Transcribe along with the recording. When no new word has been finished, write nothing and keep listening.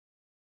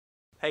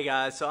Hey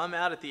guys, so I'm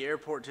out at the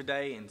airport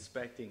today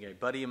inspecting a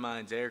buddy of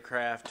mine's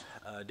aircraft,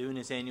 doing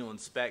his annual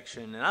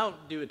inspection, and I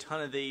don't do a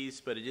ton of these,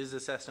 but it is a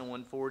Cessna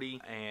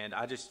 140, and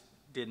I just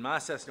did my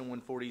Cessna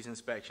 140's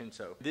inspection.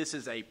 So this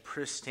is a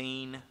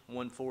pristine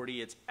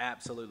 140. It's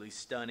absolutely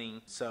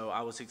stunning, so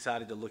I was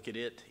excited to look at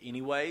it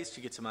anyways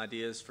to get some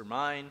ideas for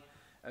mine,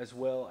 as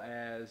well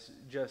as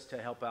just to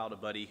help out a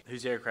buddy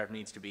whose aircraft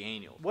needs to be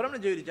annual. What I'm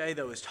gonna do today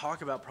though is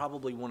talk about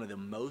probably one of the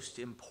most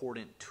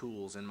important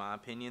tools, in my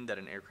opinion, that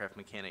an aircraft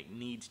mechanic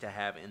needs to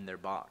have in their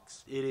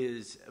box. It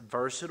is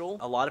versatile.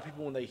 A lot of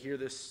people, when they hear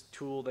this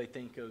tool, they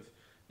think of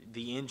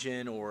the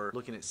engine or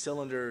looking at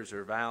cylinders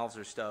or valves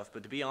or stuff,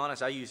 but to be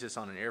honest, I use this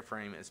on an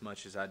airframe as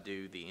much as I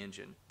do the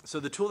engine.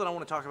 So the tool that I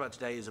want to talk about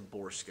today is a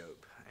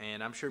Borescope,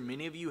 and I'm sure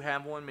many of you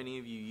have one, many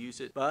of you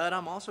use it, but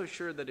I'm also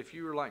sure that if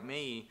you were like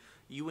me,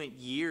 you went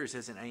years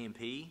as an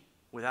A&P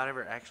without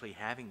ever actually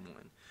having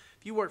one.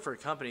 If you work for a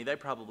company, they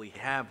probably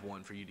have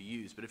one for you to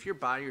use, but if you're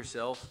by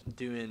yourself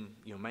doing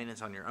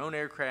maintenance on your own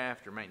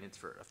aircraft or maintenance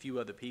for a few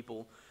other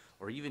people,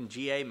 or even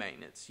GA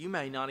maintenance, you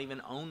may not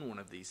even own one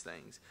of these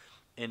things.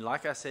 And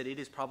like I said, it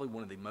is probably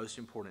one of the most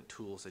important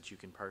tools that you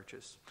can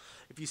purchase.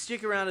 If you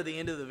stick around to the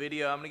end of the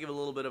video, I'm going to give a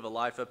little bit of a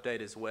life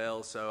update as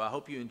well. So I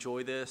hope you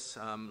enjoy this.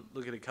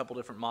 Look at a couple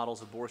different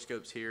models of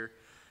Borescopes here,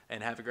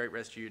 and have a great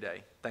rest of your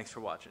day. Thanks for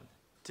watching.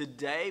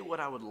 Today, what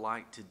I would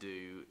like to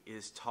do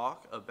is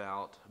talk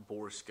about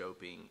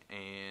borescoping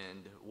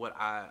and what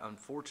I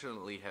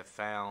unfortunately have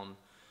found.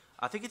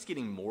 I think it's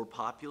getting more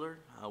popular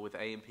with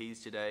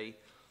A&Ps today,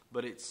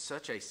 but it's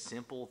such a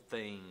simple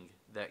thing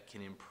that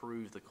can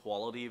improve the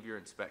quality of your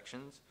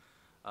inspections,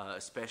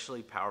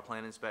 especially power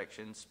plant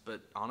inspections, but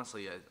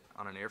honestly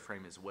on an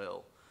airframe as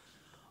well.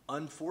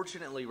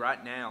 Unfortunately,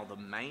 right now, the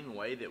main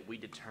way that we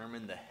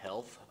determine the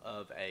health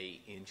of an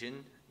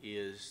engine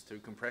is through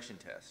compression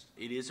tests.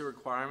 It is a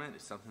requirement.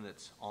 It's something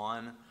that's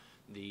on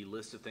the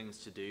list of things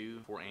to do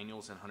for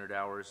annuals and 100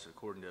 hours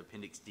according to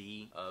Appendix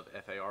D of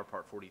FAR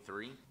Part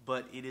 43,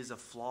 but it is a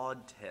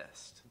flawed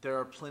test. There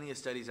are plenty of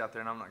studies out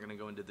there, and I'm not going to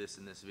go into this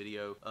in this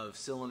video, of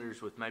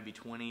cylinders with maybe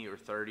 20 or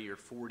 30 or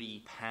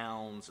 40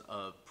 pounds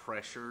of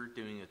pressure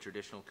doing a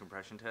traditional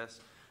compression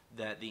test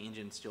that the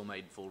engine still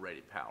made full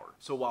rated power.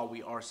 So while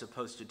we are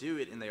supposed to do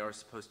it and they are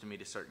supposed to meet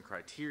a certain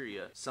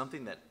criteria,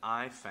 something that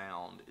I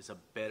found is a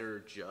better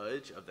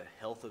judge of the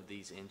health of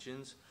these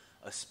engines,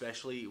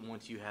 especially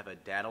once you have a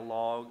data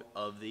log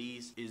of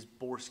these, is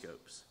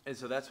Borescopes. And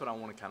so that's what I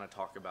want to kind of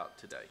talk about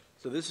today.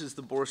 So this is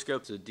the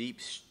Borescope. It's a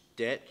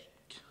Depstech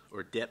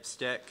or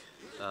Depstech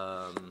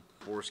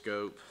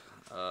Borescope.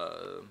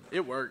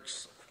 It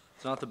works.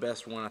 It's not the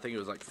best one. I think it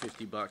was like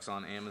 50 bucks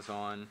on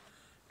Amazon.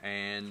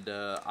 And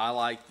I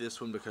like this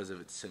one because of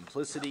its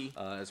simplicity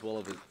as well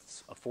as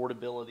its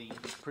affordability.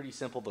 It's pretty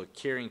simple. The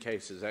carrying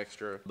case is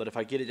extra, but if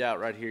I get it out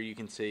right here, you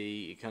can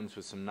see it comes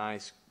with some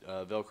nice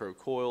Velcro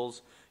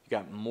coils. You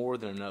got more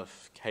than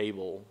enough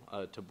cable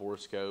to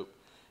Borescope,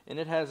 and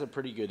it has a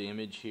pretty good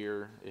image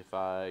here if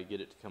I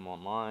get it to come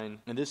online.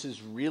 And this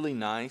is really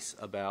nice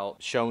about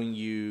showing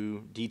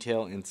you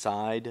detail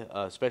inside,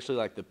 especially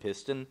like the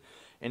piston,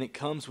 and it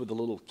comes with a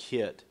little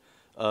kit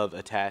of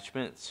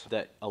attachments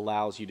that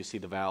allows you to see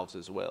the valves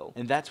as well.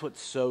 And that's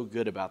what's so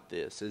good about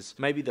this, is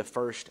maybe the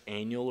first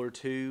annual or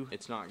two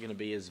it's not going to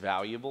be as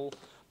valuable,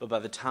 but by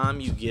the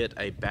time you get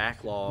a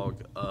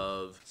backlog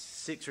of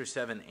 6 or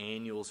 7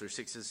 annuals or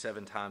 6 or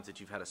 7 times that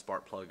you've had a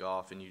spark plug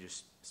off and you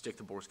just stick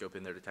the Borescope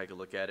in there to take a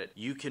look at it,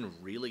 you can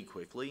really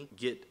quickly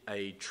get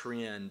a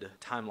trend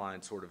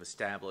timeline sort of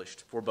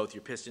established for both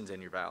your pistons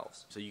and your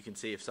valves. So you can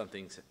see if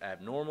something's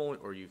abnormal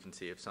or you can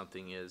see if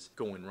something is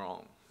going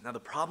wrong. Now the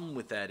problem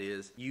with that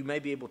is you may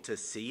be able to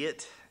see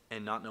it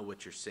and not know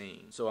what you're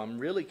seeing. So I'm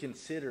really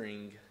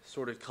considering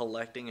sort of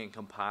collecting and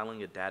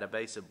compiling a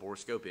database of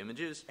Borescope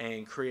images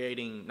and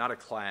creating, not a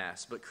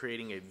class, but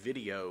creating a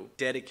video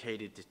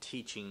dedicated to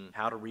teaching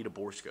how to read a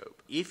Borescope.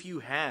 If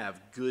you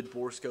have good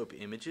Borescope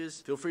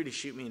images, feel free to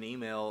shoot me an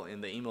email in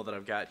the email that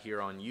I've got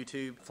here on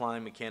YouTube,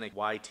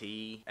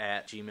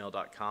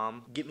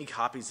 flyingmechanicyt@gmail.com. Get me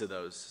copies of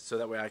those so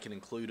that way I can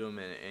include them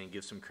and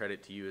give some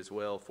credit to you as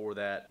well for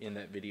that in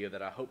that video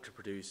that I hope to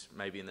produce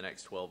maybe in the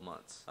next 12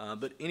 months.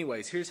 But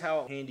anyways, here's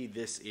how handy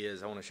this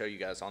is. I want to show you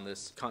guys on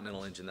this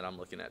Continental engine that I'm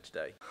looking at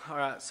today.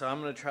 Alright, so I'm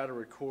going to try to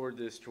record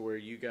this to where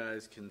you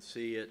guys can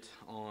see it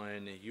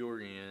on your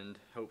end.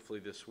 Hopefully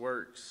this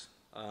works.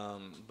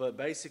 But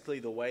basically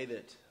the way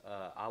that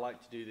I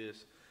like to do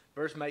this,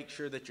 first make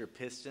sure that your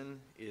piston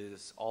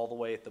is all the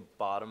way at the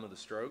bottom of the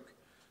stroke.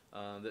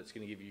 That's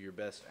going to give you your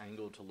best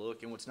angle to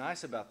look. And what's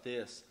nice about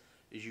this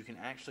is you can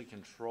actually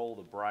control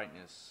the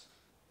brightness.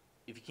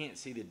 If you can't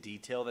see the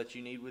detail that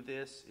you need with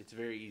this, it's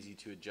very easy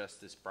to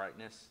adjust this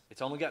brightness.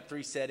 It's only got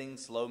 3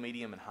 settings, low,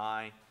 medium, and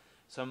high.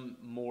 Some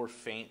more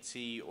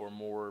fancy or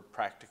more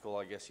practical,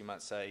 I guess you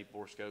might say,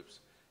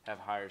 Borescopes have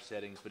higher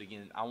settings. But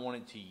again, I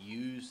wanted to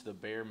use the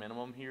bare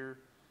minimum here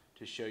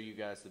to show you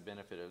guys the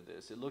benefit of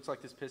this. It looks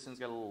like this piston's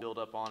got a little build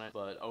up on it,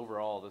 but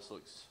overall this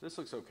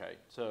looks okay.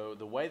 So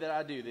the way that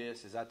I do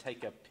this is I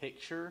take a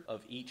picture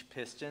of each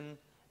piston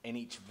and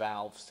each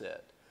valve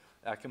set.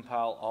 I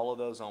compile all of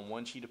those on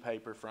one sheet of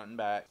paper, front and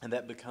back, and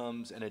that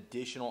becomes an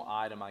additional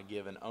item I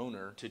give an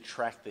owner to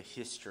track the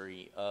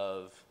history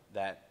of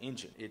that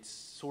engine. It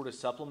sort of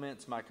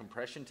supplements my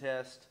compression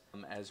test,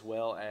 as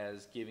well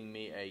as giving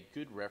me a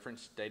good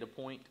reference data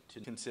point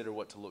to consider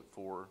what to look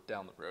for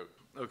down the road.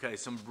 Okay,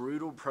 some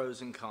brutal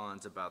pros and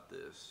cons about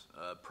this.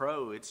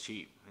 Pro, it's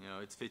cheap. You know,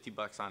 it's 50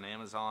 bucks on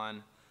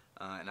Amazon,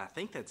 and I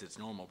think that's its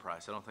normal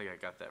price. I don't think I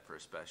got that for a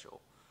special.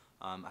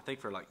 I think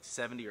for like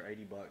 70 or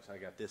 80 bucks, I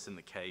got this in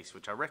the case,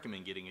 which I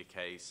recommend getting a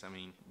case. I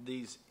mean,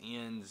 these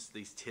ends,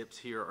 these tips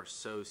here are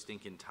so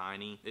stinking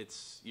tiny.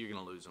 You're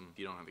gonna lose them if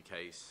you don't have a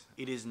case.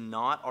 It is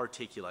not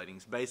articulating.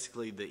 So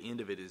basically, the end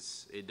of it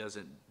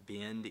doesn't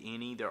bend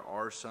any. There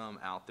are some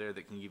out there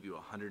that can give you a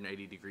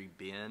 180-degree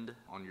bend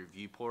on your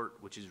viewport,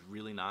 which is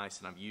really nice.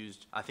 And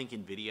I think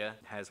NVIDIA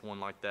has one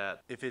like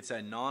that. If it's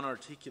a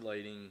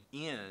non-articulating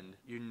end,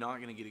 you're not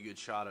gonna get a good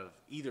shot of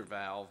either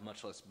valve,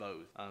 much less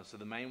both. So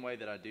the main way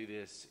that I do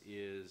this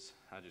is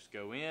I just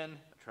go in,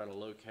 try to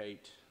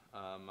locate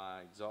my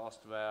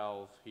exhaust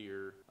valve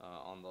here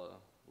on the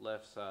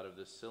left side of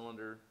this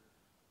cylinder,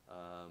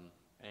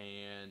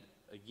 and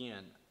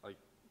again, like,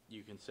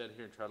 you can sit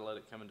here and try to let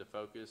it come into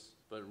focus,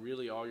 but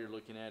really all you're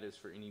looking at is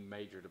for any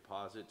major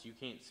deposits. You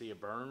can't see a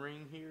burn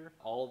ring here.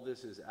 All of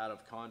this is out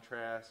of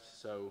contrast,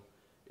 so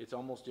it's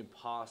almost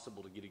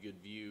impossible to get a good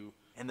view.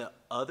 And the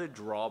other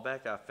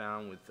drawback I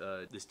found with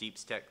this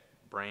Depstech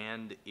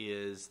brand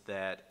is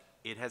that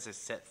it has a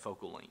set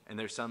focal length, and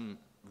there's some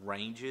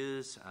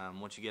ranges,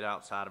 once you get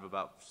outside of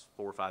about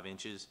 4 or 5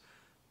 inches,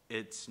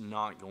 it's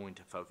not going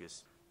to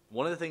focus.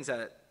 One of the things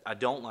that I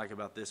don't like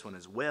about this one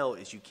as well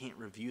is you can't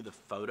review the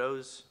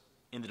photos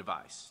in the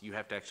device. You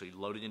have to actually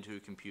load it into a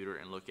computer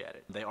and look at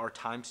it. They are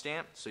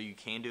time-stamped, so you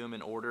can do them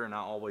in order, and I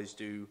always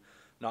do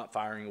not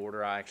firing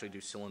order. I actually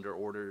do cylinder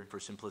order for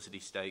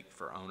simplicity's sake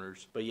for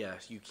owners. But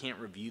yes, you can't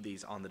review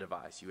these on the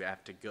device. You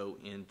have to go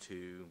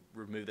into,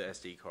 remove the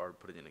SD card,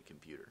 put it in a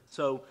computer.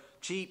 So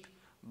cheap,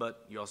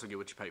 but you also get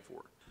what you pay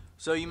for.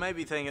 So you may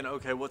be thinking,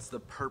 okay, what's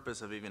the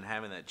purpose of even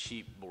having that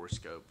cheap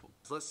Borescope?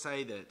 So let's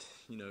say that,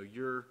 you know,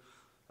 you're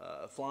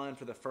flying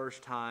for the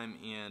first time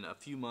in a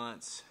few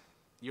months.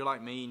 You're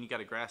like me and you got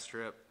a grass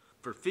strip.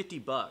 For 50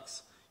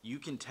 bucks, you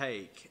can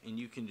take and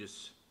you can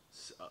just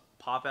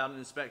pop out an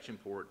inspection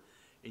port,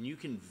 and you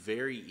can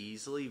very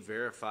easily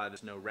verify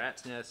there's no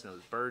rat's nest, no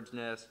bird's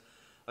nest.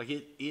 Like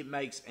it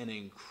makes an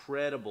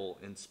incredible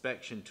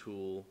inspection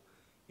tool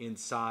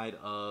inside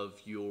of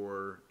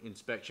your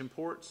inspection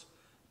ports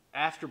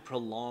after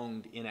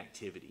prolonged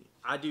inactivity.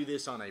 I do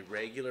this on a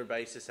regular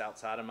basis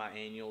outside of my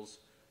annuals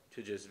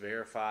to just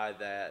verify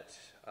that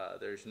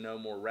there's no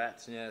more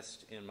rat's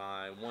nest in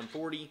my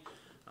 140.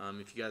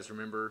 If you guys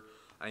remember,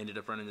 I ended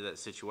up running into that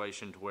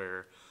situation to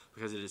where,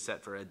 because it is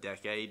set for a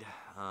decade,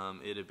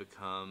 it had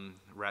become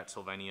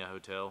Ratsylvania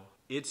Hotel.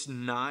 It's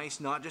nice,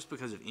 not just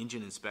because of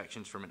engine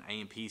inspections from an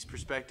A&P's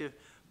perspective,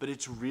 but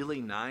it's really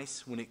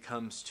nice when it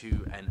comes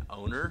to an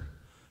owner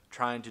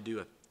trying to do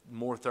a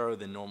more thorough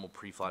than normal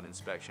pre-flight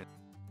inspection.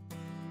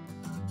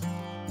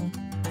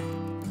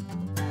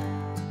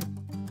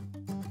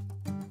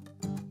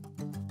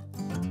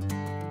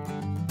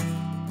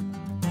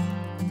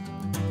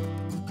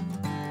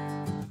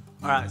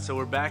 Alright, so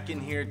we're back in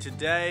here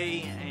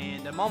today,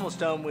 and I'm almost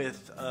done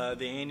with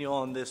the annual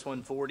on this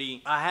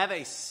 140. I have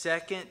a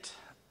second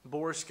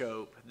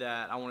Borescope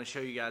that I want to show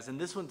you guys, and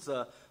this one's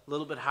a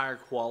little bit higher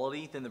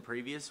quality than the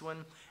previous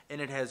one, and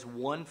it has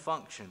one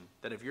function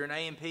that if you're an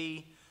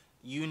A&P,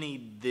 you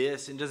need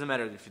this. It doesn't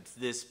matter if it's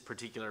this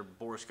particular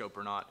Borescope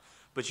or not,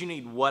 but you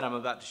need what I'm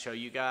about to show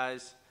you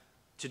guys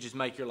to just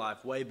make your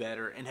life way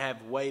better and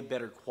have way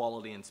better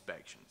quality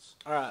inspections.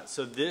 All right,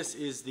 so this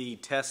is the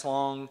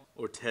Teslong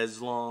or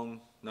Teslong,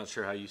 not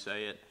sure how you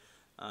say it,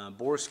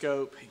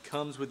 Borescope. It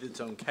comes with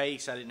its own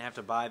case. I didn't have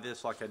to buy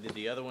this like I did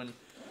the other one.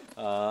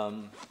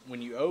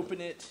 When you open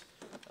it,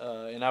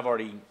 and I've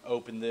already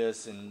opened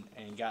this and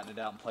gotten it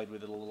out and played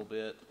with it a little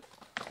bit,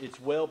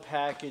 it's well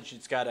packaged.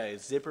 It's got a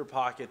zipper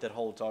pocket that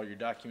holds all your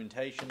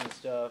documentation and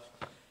stuff.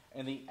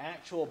 And the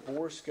actual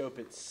Borescope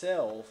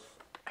itself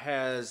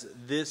has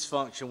this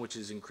function, which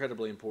is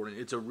incredibly important.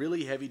 It's a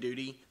really heavy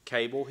duty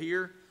cable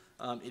here.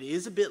 It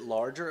is a bit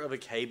larger of a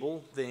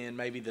cable than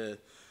maybe the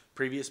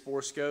previous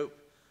Borescope,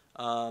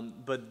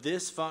 but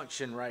this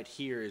function right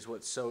here is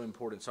what's so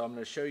important. So I'm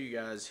going to show you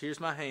guys. Here's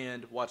my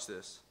hand. Watch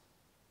this.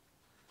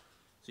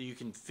 So you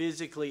can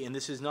physically, and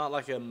this is not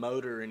like a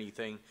motor or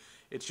anything,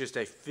 it's just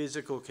a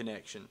physical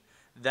connection.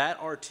 That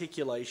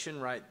articulation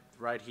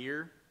right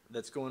here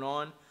that's going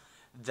on,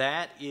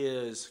 that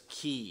is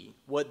key.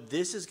 What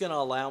this is going to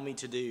allow me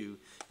to do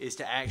is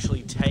to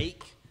actually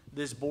take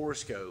this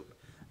Borescope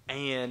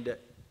and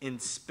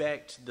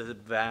inspect the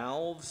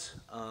valves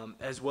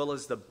as well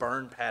as the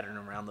burn pattern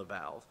around the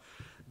valve.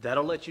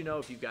 That'll let you know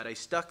if you've got a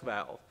stuck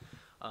valve,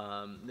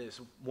 there's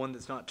one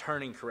that's not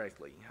turning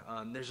correctly.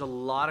 There's a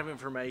lot of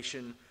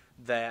information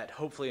that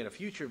hopefully in a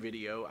future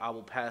video I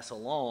will pass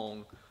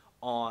along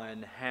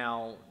on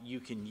how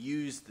you can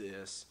use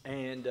this,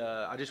 and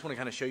I just want to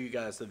kind of show you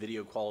guys the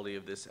video quality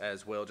of this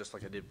as well, just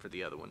like I did for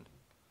the other one.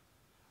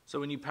 So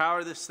when you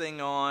power this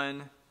thing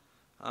on,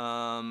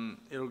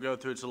 it'll go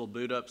through its little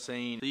boot up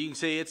scene. So you can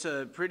see it's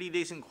a pretty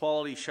decent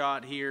quality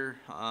shot here.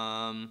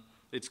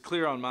 It's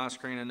clear on my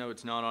screen. I know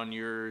it's not on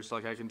yours.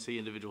 Like I can see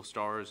individual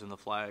stars and the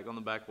flag on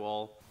the back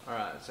wall. All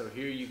right, so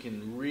here you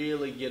can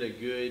really get a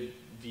good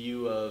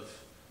view of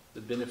the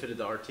benefit of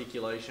the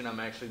articulation. I'm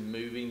actually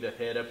moving the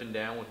head up and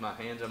down with my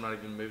hands. I'm not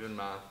even moving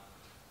my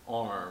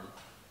arm.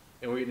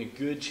 And we're getting a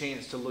good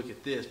chance to look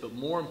at this. But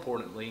more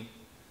importantly,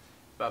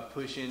 if I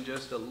push in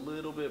just a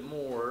little bit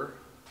more,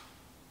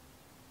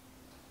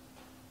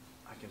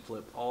 I can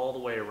flip all the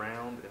way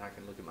around and I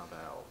can look at my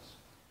valves.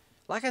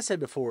 Like I said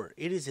before,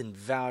 it is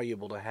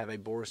invaluable to have a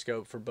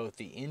borescope for both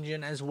the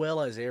engine as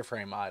well as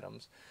airframe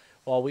items.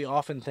 While we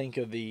often think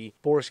of the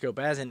borescope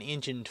as an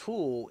engine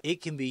tool,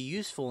 it can be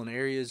useful in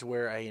areas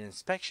where an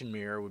inspection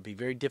mirror would be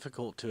very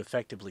difficult to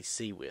effectively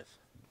see with.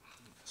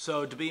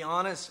 So to be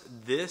honest,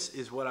 this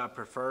is what I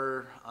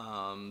prefer,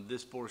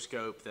 this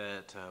borescope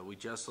that we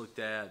just looked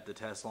at, the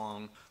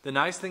Teslong. The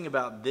nice thing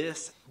about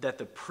this, that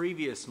the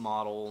previous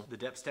model, the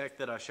Depstech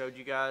that I showed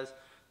you guys,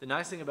 the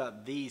nice thing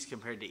about these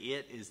compared to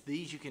it is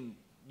these you can,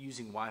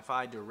 using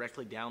Wi-Fi,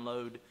 directly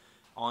download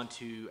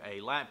onto a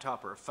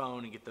laptop or a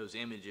phone and get those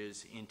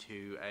images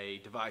into a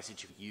device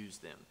that you can use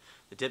them.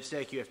 The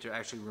Depstech, you have to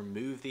actually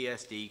remove the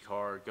SD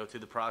card, go through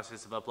the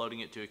process of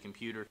uploading it to a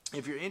computer.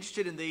 If you're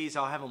interested in these,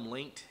 I'll have them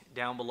linked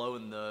down below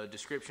in the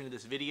description of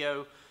this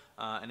video,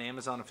 an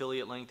Amazon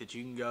affiliate link that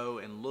you can go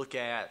and look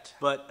at.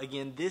 But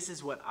again, this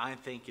is what I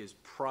think is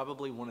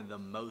probably one of the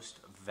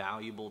most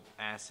valuable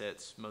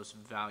assets, most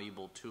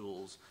valuable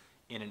tools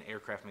in an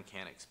aircraft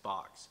mechanics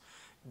box.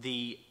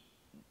 The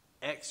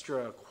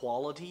extra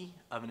quality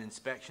of an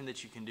inspection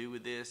that you can do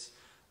with this,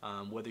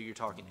 whether you're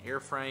talking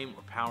airframe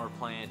or power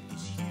plant,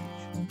 is huge.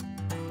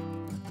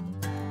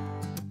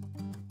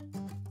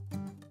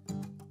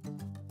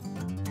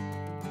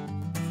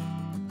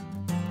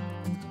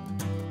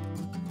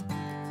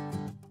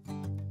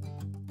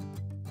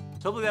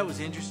 So hopefully that was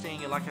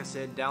interesting, and like I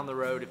said, down the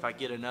road, if I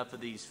get enough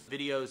of these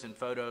videos and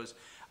photos,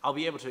 I'll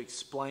be able to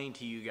explain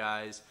to you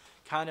guys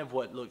kind of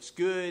what looks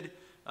good,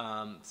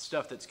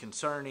 stuff that's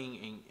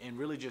concerning, and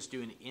really just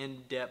do an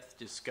in-depth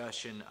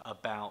discussion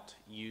about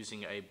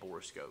using a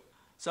borescope.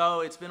 So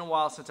it's been a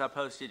while since I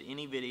posted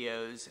any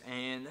videos,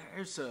 and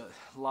there's a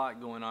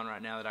lot going on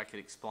right now that I could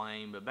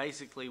explain, but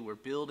basically we're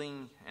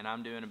building, and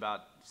I'm doing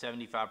about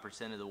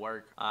 75% of the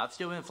work. I've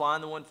still been flying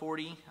the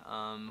 140,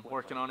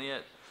 working on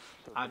it.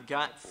 I've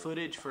got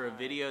footage for a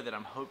video that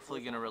I'm hopefully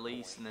going to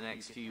release in the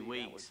next few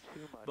weeks.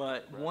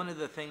 But one of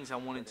the things I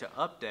wanted to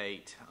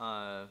update,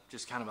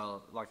 just kind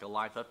of like a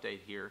life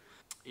update here,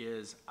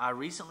 is I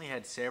recently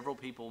had several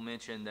people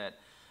mention that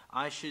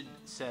I should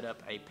set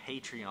up a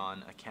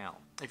Patreon account.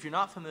 If you're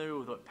not familiar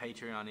with what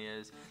Patreon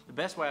is, the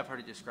best way I've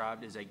heard it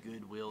described is a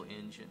goodwill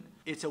engine.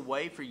 It's a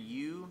way for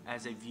you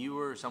as a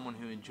viewer or someone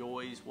who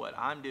enjoys what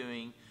I'm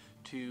doing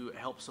to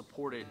help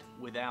support it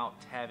without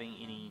having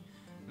any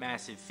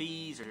massive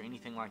fees or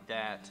anything like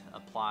that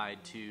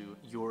applied to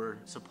your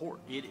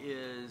support. It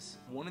is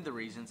one of the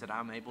reasons that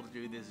I'm able to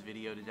do this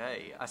video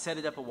today. I set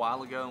it up a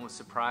while ago and was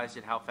surprised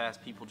at how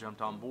fast people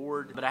jumped on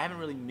board, but I haven't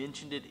really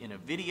mentioned it in a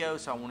video,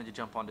 so I wanted to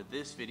jump onto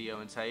this video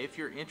and say, if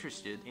you're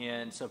interested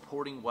in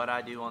supporting what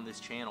I do on this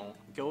channel,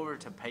 go over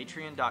to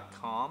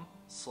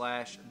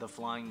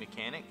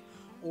patreon.com/theflyingmechanic,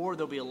 or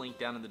there'll be a link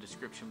down in the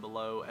description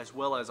below, as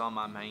well as on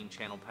my main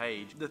channel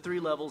page. The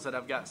 3 levels that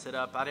I've got set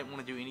up, I didn't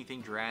want to do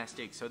anything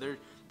drastic, so they're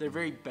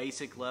very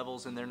basic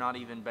levels, and they're not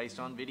even based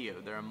on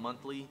video. They're a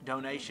monthly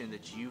donation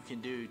that you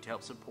can do to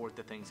help support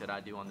the things that I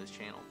do on this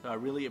channel. So I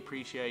really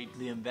appreciate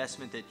the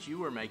investment that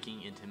you are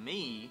making into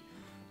me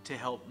to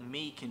help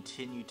me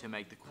continue to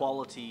make the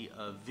quality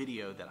of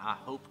video that I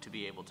hope to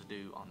be able to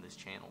do on this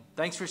channel.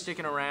 Thanks for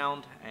sticking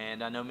around,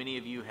 and I know many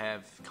of you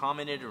have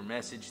commented or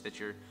messaged that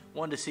you're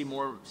wanting to see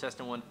more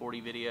Cessna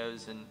 140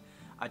 videos, and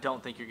I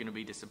don't think you're going to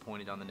be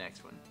disappointed on the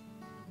next one.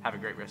 Have a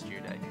great rest of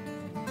your day.